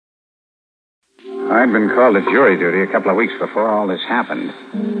I'd been called to jury duty a couple of weeks before all this happened.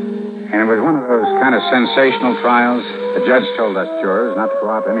 And it was one of those kind of sensational trials. The judge told us jurors not to go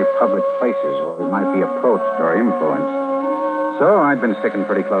out to any public places where we might be approached or influenced. So I'd been sticking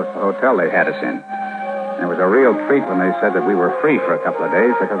pretty close to the hotel they had us in. And it was a real treat when they said that we were free for a couple of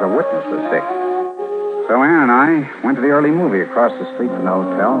days because a witness was sick. So Ann and I went to the early movie across the street from the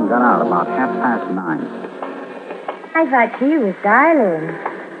hotel and got out about 9:30. I thought she was darling.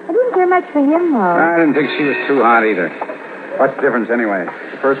 I didn't care much for him, though. I didn't think she was too hot either. What's the difference anyway?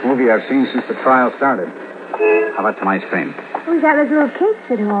 It's the first movie I've seen since the trial started. How about some ice cream? We got those little cakes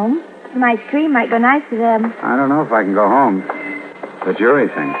at home. Some ice cream might go nice to them. I don't know if I can go home. The jury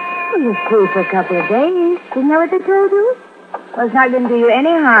thing. Well, you're free for a couple of days. Isn't that what they told you? Well, it's not going to do you any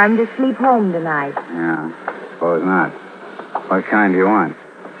harm to sleep home tonight. Yeah, suppose not. What kind do you want?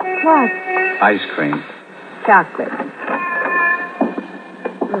 What? Ice cream. Chocolate.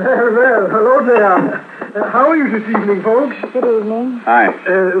 Well, hello there. How are you this evening, folks? Good evening. Hi.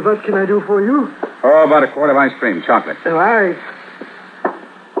 What can I do for you? Oh, about a quart of ice cream, chocolate. Right.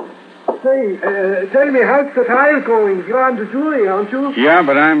 Say, tell me, how's the trial going? You're on the jury, aren't you? Yeah,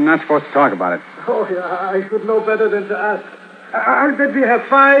 but I'm not supposed to talk about it. Oh, yeah, I should know better than to ask. I'll bet we have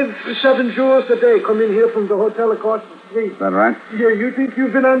 5-7 jurors a day come in here from the hotel across the street. Is that right? Yeah, you think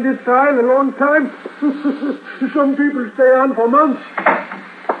you've been on this trial a long time? Some people stay on for months.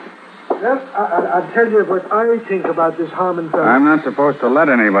 Well, I'll tell you what I think about this Harmon fellow. I'm not supposed to let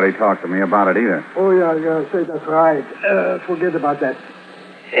anybody talk to me about it either. Oh, yeah, say that's right. Forget about that.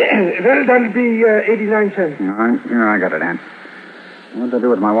 Well, that'll be 89 cents. Here, I got it, Ann. What did I do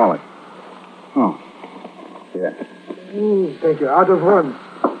with my wallet? Oh, yeah. Thank you. Out of one.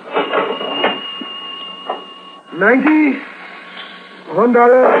 90,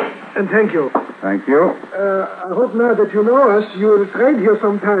 $1, and thank you. Thank you. I hope now that you know us, you'll trade here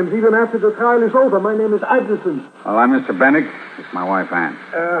sometimes, even after the trial is over. My name is Addison. Well, I'm Mr. Bennick. It's my wife, Ann.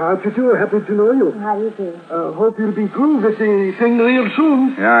 How do you do? Happy to know you. How do you do? Hope you'll be through with the thing real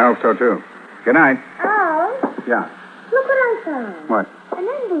soon. Yeah, I hope so, too. Good night. Al, Yeah. look what I found. What? An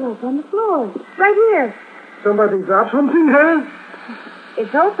envelope on the floor. Right here. Somebody dropped something, huh?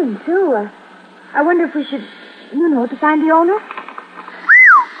 It's open, too. I wonder if we should, to find the owner.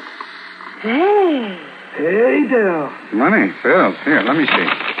 Hey. Hey there. Money, bills. Here, let me see.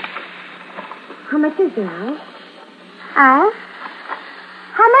 How much is there, Al? Al?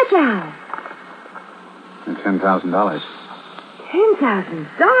 How much, Al? $10,000.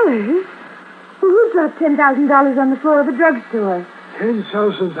 $10,000? Who dropped $10,000 on the floor of a drugstore?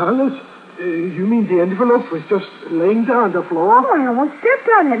 $10,000? You mean the envelope was just laying there on the floor? Oh, I almost stepped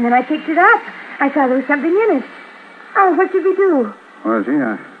on it, and then I picked it up. I saw there was something in it. Oh, what should we do? Well, gee,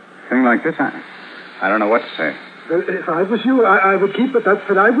 a thing like this, I don't know what to say. Well, if I was you, I would keep it. That's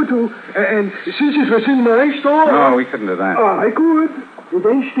what I would do. And since it was in my store... No, we couldn't do that. Oh, I could. It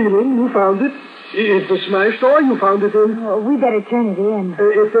ain't stealing. You found it. It was my store. You found it in. Oh, we better turn it in.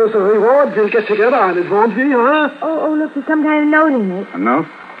 If there's a reward, we'll get together on it, won't we, huh? Oh, look, there's some kind of note in it. A note?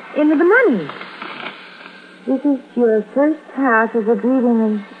 In the money. This is your first house as agreed in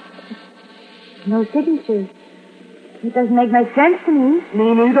and no signature. It doesn't make much sense to me.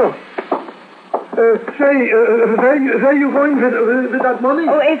 Me neither. Where you going with that money?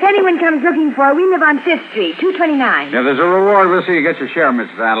 Oh, if anyone comes looking for, we live on 5th Street, 229. Yeah, there's a reward. We'll see you get your share,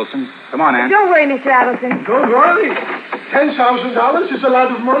 Mrs. Adelson. Come on, Ann. Don't worry, Mr. Adelson. Don't worry. $10,000 is a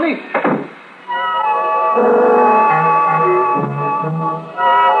lot of money.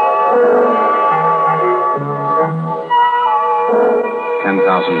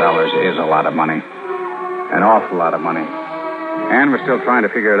 $10,000 is a lot of money. An awful lot of money. Ann was still trying to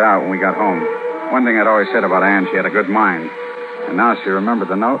figure it out when we got home. One thing I'd always said about Ann, she had a good mind. And now she remembered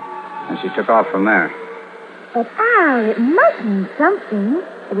the note, and she took off from there. But, Al, it must mean something.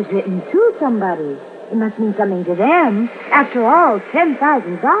 It was written to somebody. It must mean something to them. After all,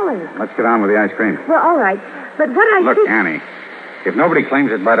 $10,000. Let's get on with the ice cream. Well, all right. But what I Look, think... Annie, if nobody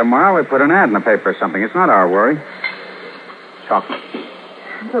claims it by tomorrow, we put an ad in the paper or something. It's not our worry. Chocolate.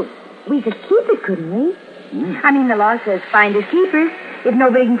 But we could keep it, couldn't we? I mean, the law says finders keepers. If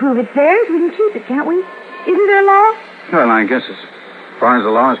nobody can prove it's theirs, we can keep it, can't we? Isn't there a law? Well, I guess as far as the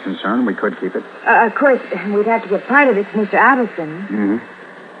law is concerned, we could keep it. Of course, we'd have to give part of it to Mr. Adelson. Mm-hmm.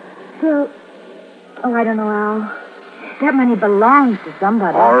 Still, I don't know, Al. That money belongs to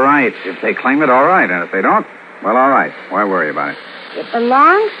somebody. All right. If they claim it, all right. And if they don't, well, all right. Why worry about it? It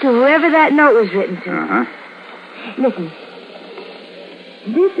belongs to whoever that note was written to. Uh-huh. Listen.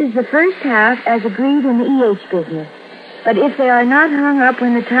 This is the first half as agreed in the EH business. But if they are not hung up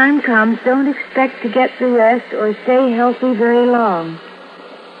when the time comes, don't expect to get the rest or stay healthy very long.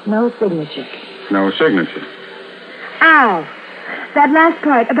 No signature. No signature. Al, that last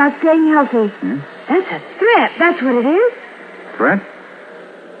part about staying healthy. That's a threat. That's what it is. Threat?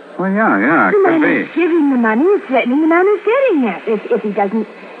 Well, yeah, it The could man be. who's giving the money is threatening the man who's getting it. If he doesn't...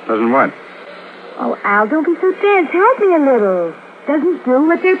 Doesn't what? Oh, Al, don't be so tense. Help me a little. Doesn't do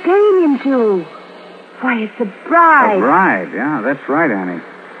what they're paying him to. Why, it's a bribe. A bribe, yeah, that's right, Annie.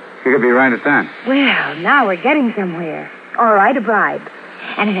 You could be right at that. Well, now we're getting somewhere. All right, a bribe.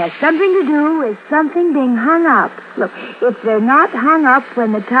 And it has something to do with something being hung up. Look, if they're not hung up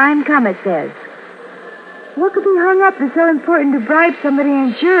when the time comes, it says. What could be hung up that's so important to bribe somebody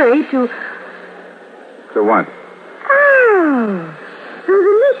in a jury to... To what? Oh, those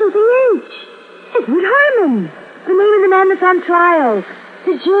initials E.H. Edward Harmon. The name of the man that's on trial.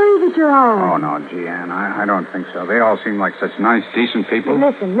 The jury that you're on. Oh, no, gee, Ann, I don't think so. They all seem like such nice, decent people.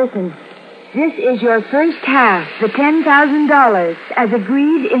 Listen. This is your first half, the $10,000, as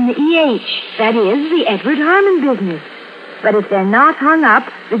agreed in the E.H. That is, the Edward Harmon business. But if they're not hung up,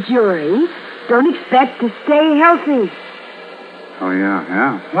 the jury don't expect to stay healthy. Oh,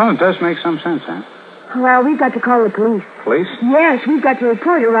 yeah. Well, it does make some sense, Ann. Well, we've got to call the police. Police? Yes, we've got to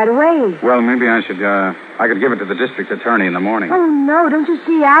report it right away. Well, maybe I could give it to the district attorney in the morning. Oh, no, don't you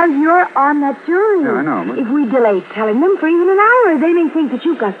see, Al? You're on that jury. Yeah, I know, but... If we delay telling them for even an hour, they may think that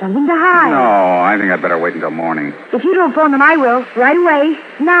you've got something to hide. No, I think I'd better wait until morning. If you don't phone them, I will. Right away.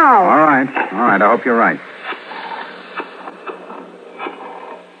 Now. All right. I hope you're right.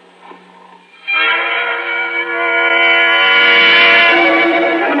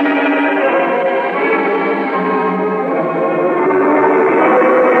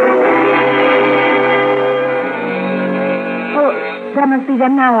 That must be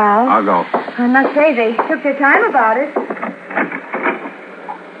them now, Al. I'll go. I must say, they took their time about it.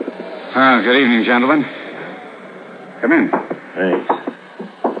 Good evening, gentlemen. Come in. Thanks.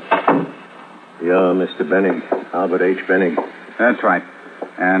 You're Mr. Bennig, Albert H. Bennig. That's right.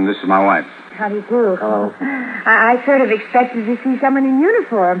 And this is my wife. How do you do? Hello. I sort of expected to see someone in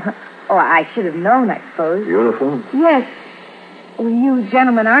uniform. Oh, I should have known, I suppose. Uniform? Yes. Well, you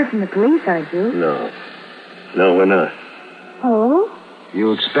gentlemen aren't from the police, aren't you? No, we're not. Oh?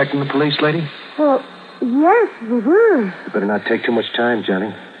 You expecting the police, lady? Well, yes, we were. You better not take too much time,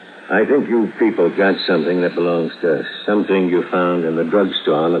 Johnny. I think you people got something that belongs to us. Something you found in the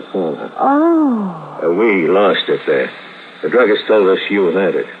drugstore on the corner. Oh. We lost it there. The druggist told us you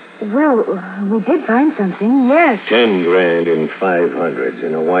had it. Well, we did find something, yes. $10,000 in 500s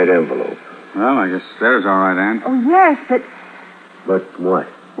in a white envelope. Well, I guess there's all right, Ann. Oh, yes, but... But what?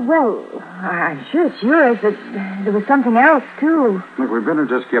 Well, I'm sure it's yours, but there was something else, too. Look, we better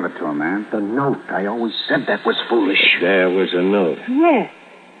just give it to him, man. The note. I always said that was foolish. There was a note. Yes.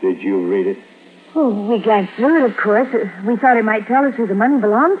 Did you read it? Oh, we glanced through it, of course. We thought it might tell us who the money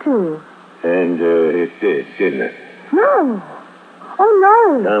belonged to. And it did, didn't it? No.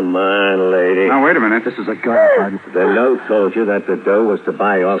 Oh, no. Come on, lady. Now, wait a minute. This is a gun party. The note told you that the dough was to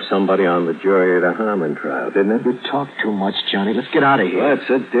buy off somebody on the jury at a Harmon trial, didn't it? You talk too much, Johnny. Let's get out of here. What's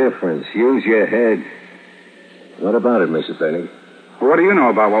the difference? Use your head. What about it, Mr. Benning? What do you know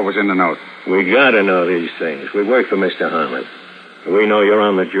about what was in the note? We gotta know these things. We work for Mr. Harmon. We know you're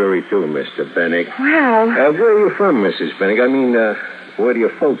on the jury, too, Mr. Benning. Well... where are you from, Mrs. Benning? I mean, where do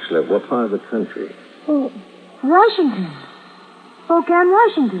your folks live? What part of the country? Oh, Washington. Spokane,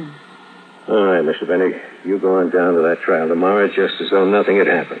 Washington. All right, Mr. Benning. You go on down to that trial tomorrow just as though nothing had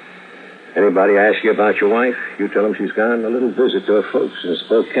happened. Anybody ask you about your wife, you tell them she's gone on a little visit to her folks in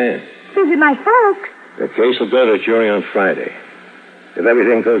Spokane. Visit my folks? The case will go to the jury on Friday. If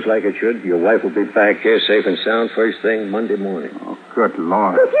everything goes like it should, your wife will be back here safe and sound first thing Monday morning. Oh, good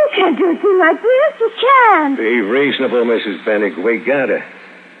Lord. But you can't do a thing like this. You can't. Be reasonable, Mrs. Bennig. We gotta.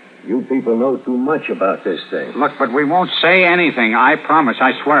 You people know too much about this thing. Look, but we won't say anything. I promise.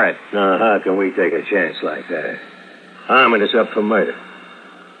 I swear it. Now, how can we take a chance like that? Harmon is up for murder.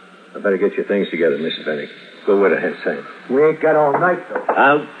 I better get your things together, Mrs. Bennig. Go with her, Sam. We ain't got all night, though.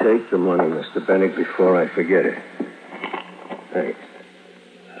 I'll take the money, Mr. Bennig, before I forget it. Thanks.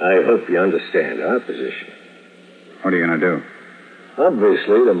 I hope you understand our position. What are you going to do?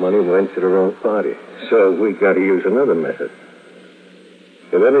 Obviously, the money went to the wrong party, so we got to use another method.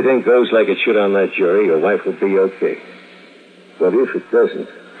 If everything goes like it should on that jury, your wife will be okay. But if it doesn't...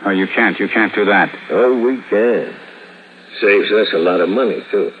 Oh, you can't. You can't do that. Oh, we can. Saves us a lot of money,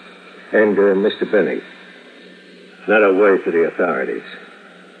 too. And, Mr. Benning, not a word to the authorities.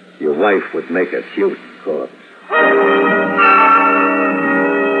 Your wife would make a cute corpse.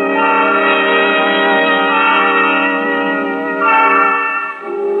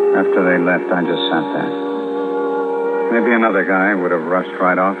 After they left, I just sat there. Maybe another guy would have rushed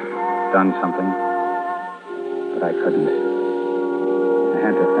right off. done something. But I couldn't. I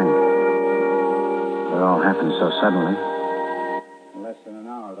had to think. It all happened so suddenly. In less than an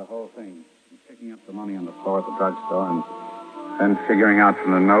hour, the whole thing. Picking up the money on the floor at the drugstore and then figuring out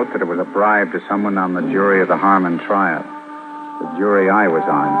from the note that it was a bribe to someone on the jury of the Harmon trial. The jury I was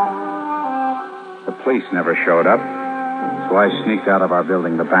on. The police never showed up, so I sneaked out of our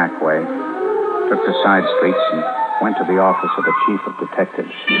building the back way, took to side streets, and went to the office of the chief of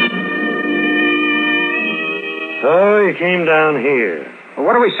detectives. So you came down here. Well,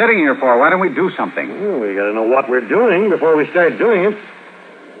 what are we sitting here for? Why don't we do something? Well, we got to know what we're doing before we start doing it.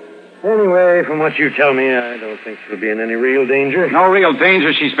 Anyway, from what you tell me, I don't think she'll be in any real danger. No real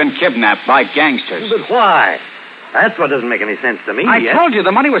danger. She's been kidnapped by gangsters. But why? That's what doesn't make any sense to me. I told you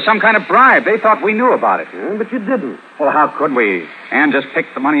the money was some kind of bribe. They thought we knew about it. Yeah, but you didn't. Well, how could we? Ann just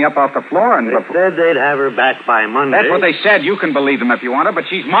picked the money up off the floor and... They said they'd have her back by Monday. That's what they said. You can believe them if you want to, but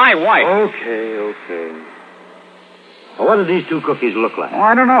she's my wife. Okay. Well, what do these two cookies look like? Oh,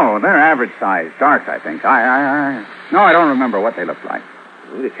 I don't know. They're average size. Dark, I think. No, I don't remember what they look like.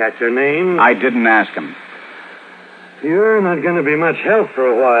 Did you catch her name? I didn't ask him. You're not going to be much help for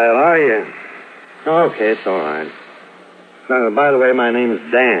a while, are you? Okay, it's all right. Now, by the way, my name's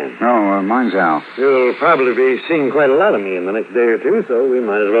Dan. No, mine's Al. You'll probably be seeing quite a lot of me in the next day or two, so we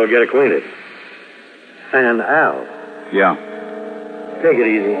might as well get acquainted. And Al. Yeah. Take it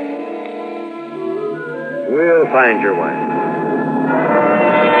easy. We'll find your wife.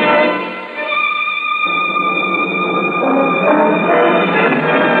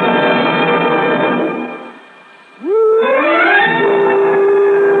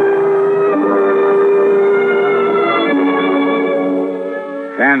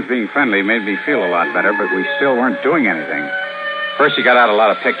 Dan's being friendly made me feel a lot better, but we still weren't doing anything. First, he got out a lot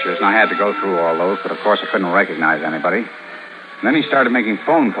of pictures, and I had to go through all those, but of course I couldn't recognize anybody. And then he started making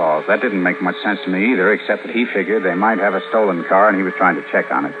phone calls. That didn't make much sense to me either, except that he figured they might have a stolen car, and he was trying to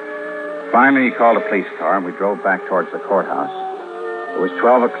check on it. Finally, he called a police car, and we drove back towards the courthouse. It was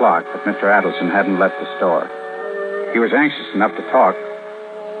 12 o'clock, but Mr. Adelson hadn't left the store. He was anxious enough to talk,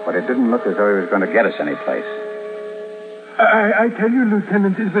 but it didn't look as though he was going to get us anyplace. I tell you,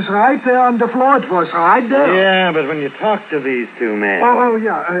 Lieutenant, it was right there on the floor. It was right there. Yeah, but when you talk to these two men...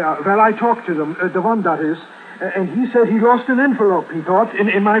 Yeah. Well, I talked to them, the one that is, and he said he lost an envelope, he thought,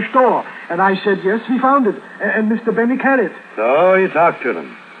 in my store. And I said, yes, he found it, and Mr. Bennick had it. So you talked to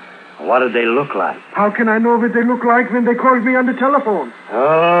them. What did they look like? How can I know what they look like when they called me on the telephone?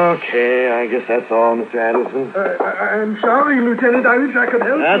 Okay, I guess that's all, Mr. Adelson. I'm sorry, Lieutenant. I wish I could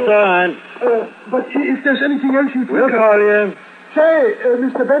help you. That's all right. But if there's anything else you think... We'll call you. Say,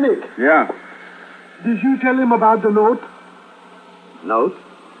 Mr. Bennick. Yeah. Did you tell him about the note? Note?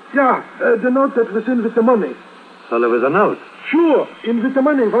 Yeah, the note that was in with the money. So there was a note? Sure, in with the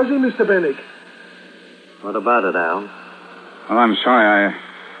money, wasn't it, Mr. Bennick? What about it, Al? Well, I'm sorry.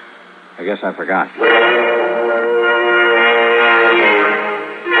 I guess I forgot. We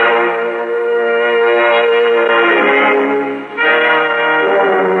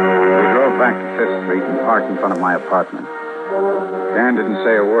drove back to 5th Street and parked in front of my apartment. Dan didn't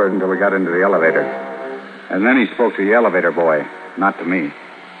say a word until we got into the elevator. And then he spoke to the elevator boy, not to me.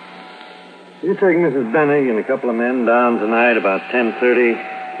 You take Mrs. Bennick and a couple of men down tonight about 10:30?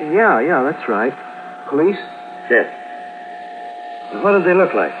 Yeah, that's right. Police? Yes. What did they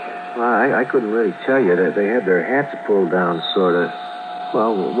look like? Well, I couldn't really tell you. They had their hats pulled down, sort of.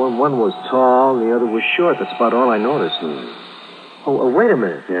 Well, one was tall, and the other was short. That's about all I noticed. Oh, wait a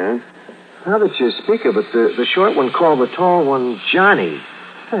minute. Yeah? Now that you speak of it, the short one called the tall one Johnny.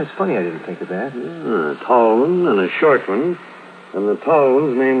 Yeah, it's funny I didn't think of that. A tall one and a short one. And the tall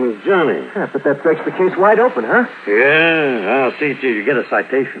one's name was Johnny. Yeah, but that breaks the case wide open, huh? Yeah, I'll see to you get a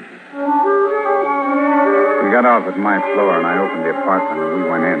citation. We got off at my floor, and I opened the apartment, and we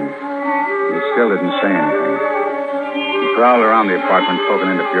went in. He still didn't say anything. He prowled around the apartment, poking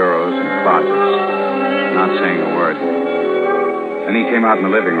into bureaus and closets, not saying a word. Then he came out in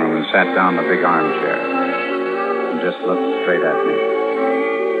the living room and sat down in the big armchair and just looked straight at me.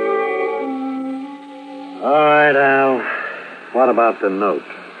 All right, Al. What about the note?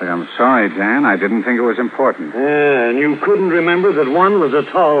 I'm sorry, Dan. I didn't think it was important. Yeah, and you couldn't remember that one was a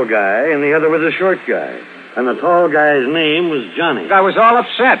tall guy and the other was a short guy. And the tall guy's name was Johnny. I was all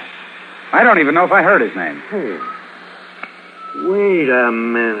upset. I don't even know if I heard his name. Hey. Wait a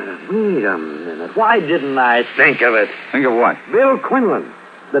minute. Why didn't I think of it? Think of what? Bill Quinlan,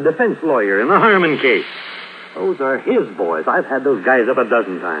 the defense lawyer in the Harmon case. Those are his boys. I've had those guys up a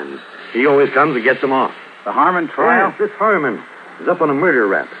dozen times. He always comes and gets them off. The Harmon trial? Yes, this Harmon is up on a murder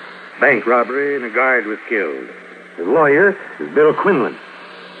rap. Bank robbery and a guard was killed. His lawyer is Bill Quinlan.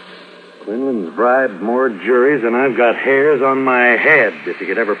 Quinlan's bribed more juries than I've got hairs on my head, if he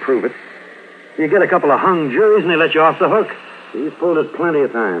could ever prove it. You get a couple of hung juries and they let you off the hook. He's pulled it plenty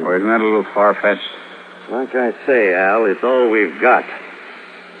of times. Or isn't that a little far-fetched? Like I say, Al, it's all we've got.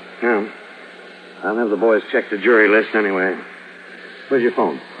 Now, I'll have the boys check the jury list anyway. Where's your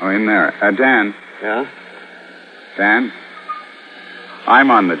phone? Oh, in there. Dan. Yeah? Dan?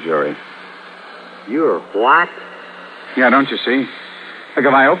 I'm on the jury. You're what? Yeah, don't you see? Look,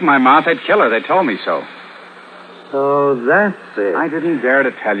 if I opened my mouth, they'd kill her. They told me so. So that's it. I didn't dare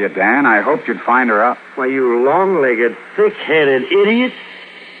to tell you, Dan. I hoped you'd find her out. Why, you long-legged, thick-headed idiot.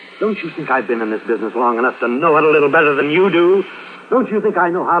 Don't you think I've been in this business long enough to know it a little better than you do? Don't you think I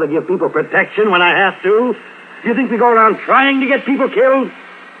know how to give people protection when I have to? Do you think we go around trying to get people killed?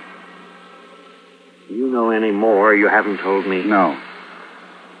 Do you know any more you haven't told me? No.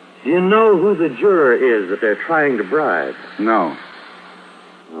 Do you know who the juror is that they're trying to bribe? No.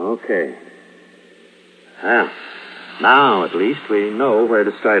 Okay. Well, now at least we know where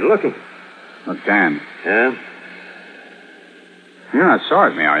to start looking. Look, Dan. Yeah? You're not sore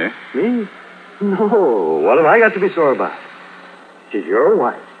at me, are you? Me? No. What have I got to be sore about? She's your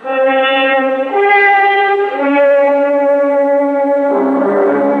wife.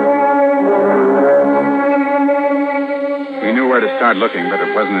 We knew where to start looking, but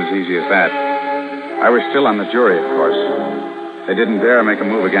it wasn't as easy as that. I was still on the jury, of course. They didn't dare make a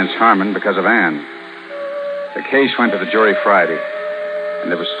move against Harmon because of Anne. The case went to the jury Friday,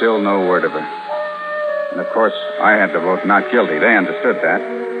 and there was still no word of her. And, of course, I had to vote not guilty. They understood that.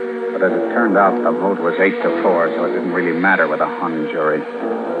 But as it turned out, the vote was 8-4, so it didn't really matter with a hung jury.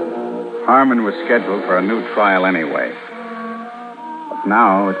 Harmon was scheduled for a new trial anyway. But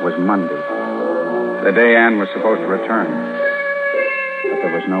now it was Monday, the day Anne was supposed to return. But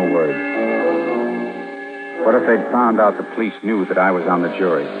there was no word. What if they'd found out the police knew that I was on the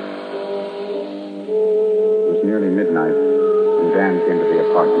jury? It was nearly midnight, and Dan came to the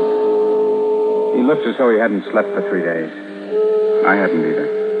apartment. He looked as though he hadn't slept for 3 days. I hadn't either.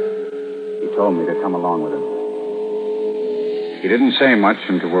 He told me to come along with him. He didn't say much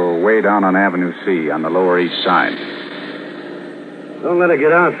until we were way down on Avenue C on the Lower East Side. Don't let it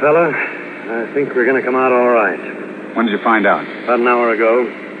get out, fella. I think we're going to come out all right. When did you find out? About an hour ago.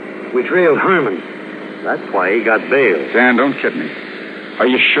 We trailed Harmon. That's why he got bailed. Dan, don't kid me. Are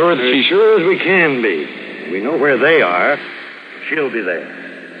you sure that she's... Sure as we can be. We know where they are. She'll be there.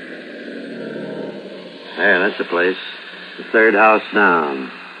 There, that's the place. The third house down.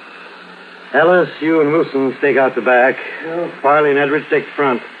 Ellis, you and Wilson stake out the back. Farley and Edwards take the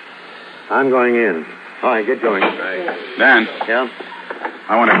front. I'm going in. All right, get going. Dan. Yeah?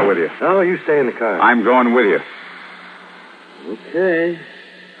 I want to go with you. Oh, you stay in the car. I'm going with you. Okay.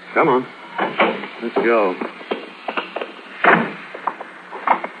 Come on. Let's go.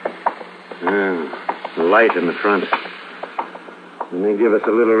 The light in the front. They may give us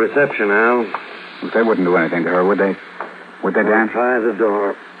a little reception, Al. They wouldn't do anything to her, would they? Would they, Dan? Try the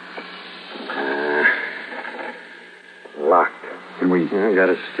door. Locked. Can we... I got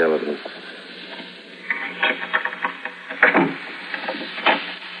a skeleton.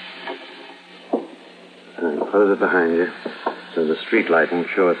 Close it behind you so the street light won't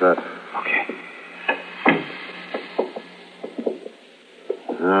show us up. Okay.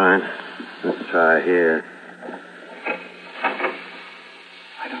 All right. Let's try here.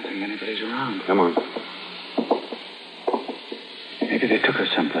 I don't think anybody's around. Come on. Maybe they took her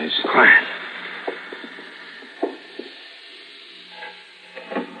someplace. Quiet.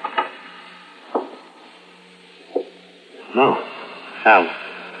 No. Al,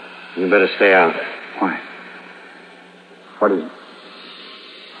 you better stay out. Why? What is it?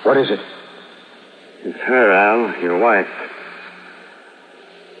 What is it? It's her, Al, your wife.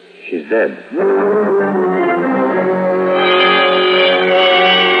 She's dead.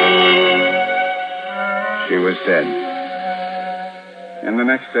 She was dead. And the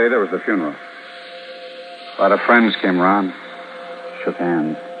next day, there was the funeral. A lot of friends came around, shook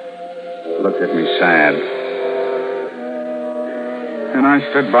hands, looked at me sad. And I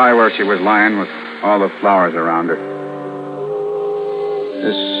stood by where she was lying with all the flowers around her.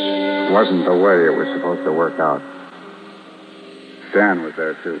 This wasn't the way it was supposed to work out. Dan was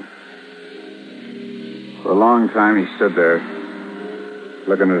there, too. For a long time, he stood there,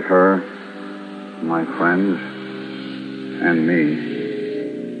 looking at her, my friends, and me.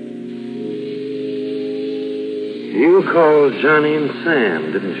 You called Johnny and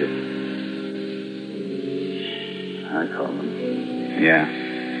Sam, didn't you? I called them. Yeah.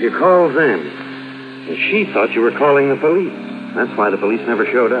 You called them. And she thought you were calling the police. That's why the police never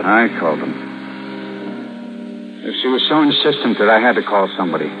showed up. I called them. She was so insistent that I had to call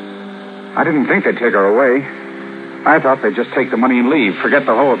somebody. I didn't think they'd take her away. I thought they'd just take the money and leave, forget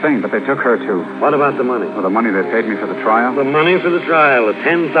the whole thing, but they took her, too. What about the money? For the money they paid me for the trial? The money for the trial, the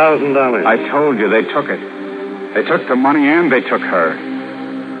 $10,000. I told you, they took it. They took the money and they took her.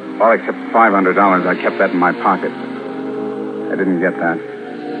 All except $500. I kept that in my pocket. I didn't get that.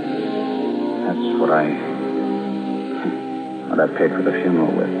 That's what I paid for the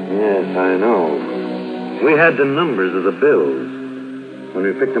funeral with. Yes, I know. We had the numbers of the bills. When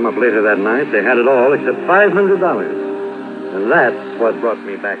we picked them up later that night, they had it all except $500. And that's what brought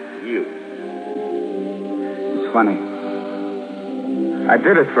me back to you. It's funny. I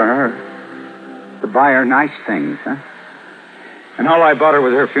did it for her. To buy her nice things, huh? And all I bought her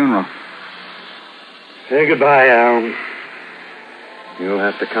was her funeral. Say goodbye, Al. You'll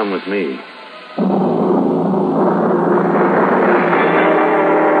have to come with me.